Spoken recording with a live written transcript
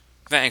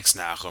Thanks,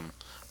 Nahum.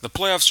 The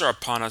playoffs are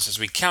upon us as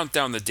we count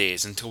down the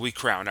days until we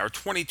crown our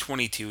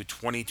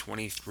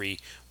 2022-2023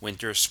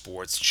 Winter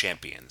Sports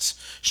Champions.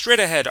 Straight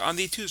ahead on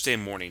the Tuesday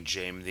morning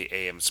JAM the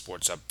AM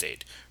Sports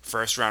Update.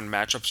 First round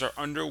matchups are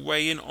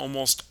underway in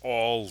almost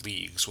all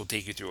leagues. We'll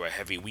take you through a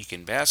heavy week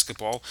in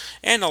basketball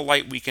and a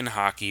light week in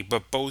hockey,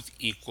 but both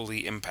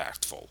equally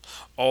impactful.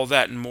 All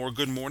that and more.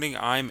 Good morning.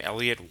 I'm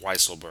Elliot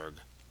Weiselberg.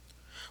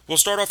 We'll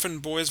start off in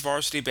boys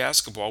varsity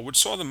basketball, which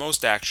saw the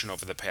most action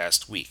over the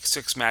past week.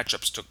 Six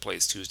matchups took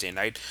place Tuesday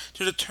night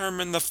to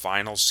determine the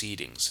final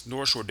seedings.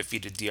 North Shore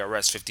defeated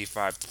DRS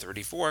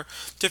 55-34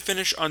 to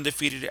finish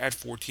undefeated at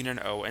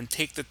 14-0 and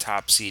take the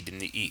top seed in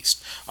the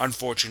East.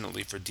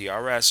 Unfortunately for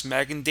DRS,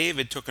 Magen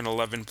David took an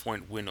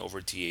 11-point win over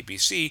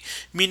TABC,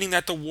 meaning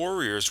that the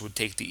Warriors would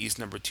take the East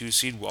number 2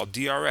 seed while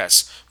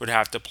DRS would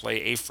have to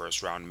play a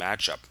first round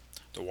matchup.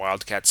 The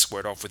Wildcats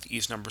squared off with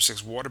East number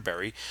 6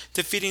 Waterbury,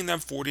 defeating them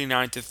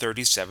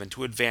 49-37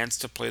 to advance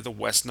to play the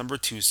West number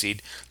 2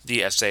 seed,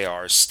 the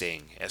SAR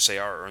Sting.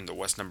 SAR earned the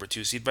West number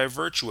 2 seed by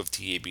virtue of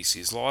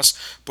TABC's loss,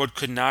 but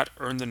could not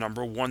earn the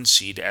number 1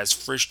 seed as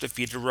Frisch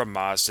defeated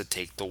Ramaz to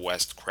take the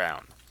West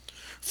crown.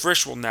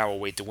 Frisch will now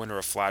await the winner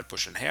of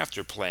Flatbush and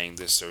Hafter playing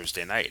this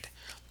Thursday night.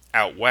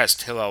 Out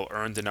west, Hillel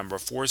earned the number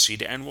 4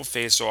 seed and will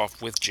face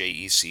off with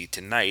JEC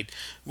tonight,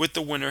 with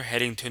the winner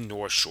heading to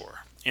North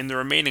Shore. In the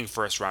remaining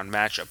first round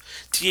matchup,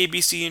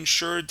 TABC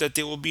ensured that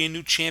they will be a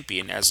new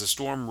champion as the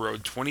Storm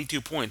rode 22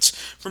 points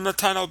from the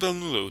Tanal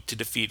Belnulu to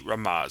defeat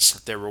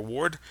Ramaz. Their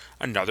reward?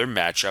 Another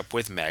matchup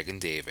with Magen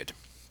David.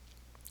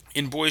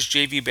 In boys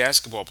JV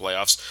basketball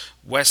playoffs,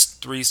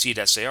 West 3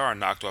 seed SAR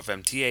knocked off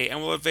MTA and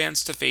will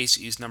advance to face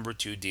East number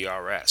 2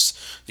 DRS.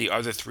 The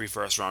other three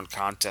first round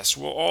contests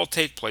will all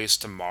take place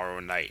tomorrow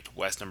night.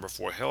 West number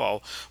 4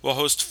 Hillel will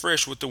host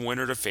Frisch with the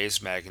winner to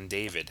face Magen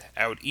David.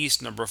 Out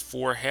East number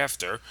 4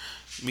 Hafter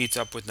meets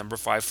up with number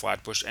 5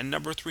 Flatbush, and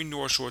number 3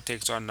 North Shore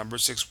takes on number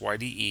 6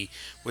 YDE,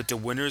 with the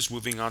winners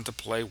moving on to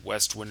play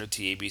West winner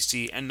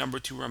TABC and number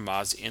 2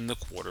 Ramaz in the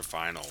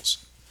quarterfinals.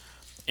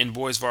 In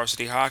boys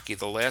varsity hockey,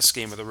 the last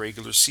game of the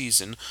regular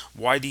season,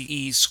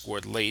 YDE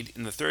scored late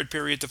in the third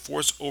period to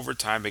force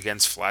overtime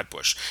against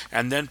Flatbush,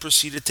 and then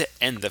proceeded to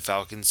end the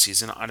Falcons'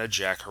 season on a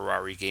Jack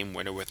Harari game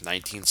winner with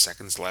 19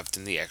 seconds left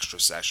in the extra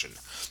session.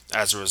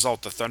 As a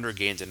result, the Thunder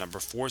gained the number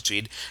 4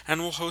 seed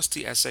and will host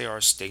the SAR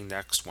Sting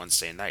next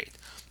Wednesday night.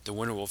 The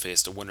winner will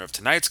face the winner of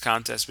tonight's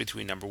contest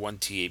between number 1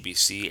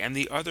 TABC and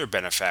the other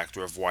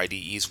benefactor of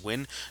YDE's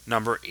win,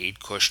 number 8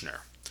 Kushner.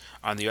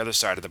 On the other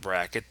side of the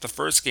bracket, the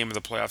first game of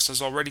the playoffs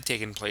has already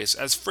taken place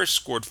as Frisch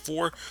scored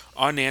 4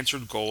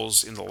 unanswered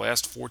goals in the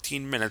last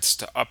 14 minutes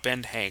to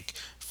upend Hank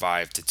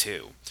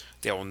 5-2.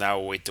 They will now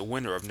await the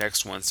winner of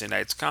next Wednesday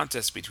night's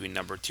contest between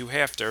number 2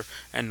 Hafter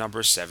and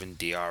number 7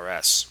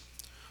 DRS.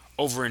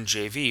 Over in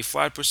JV,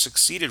 Flatbush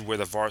succeeded where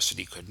the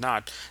varsity could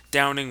not,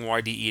 downing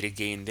YDE to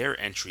gain their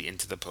entry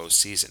into the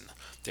postseason.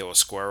 They will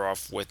square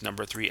off with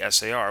number 3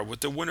 SAR,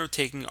 with the winner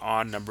taking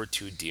on number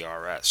 2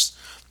 DRS.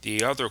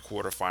 The other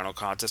quarterfinal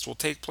contest will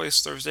take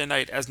place Thursday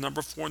night as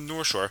number 4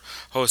 North Shore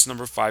hosts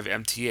number 5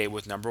 MTA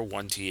with number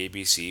 1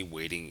 TABC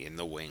waiting in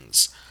the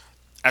wings.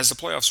 As the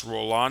playoffs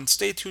roll on,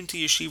 stay tuned to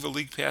Yeshiva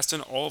League Pass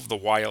and all of the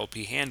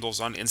YLP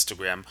handles on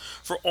Instagram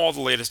for all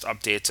the latest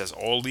updates as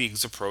all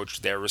leagues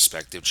approach their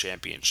respective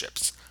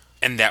championships.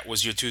 And that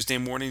was your Tuesday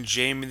morning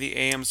JM in the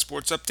AM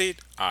Sports Update.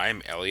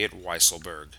 I'm Elliot Weiselberg.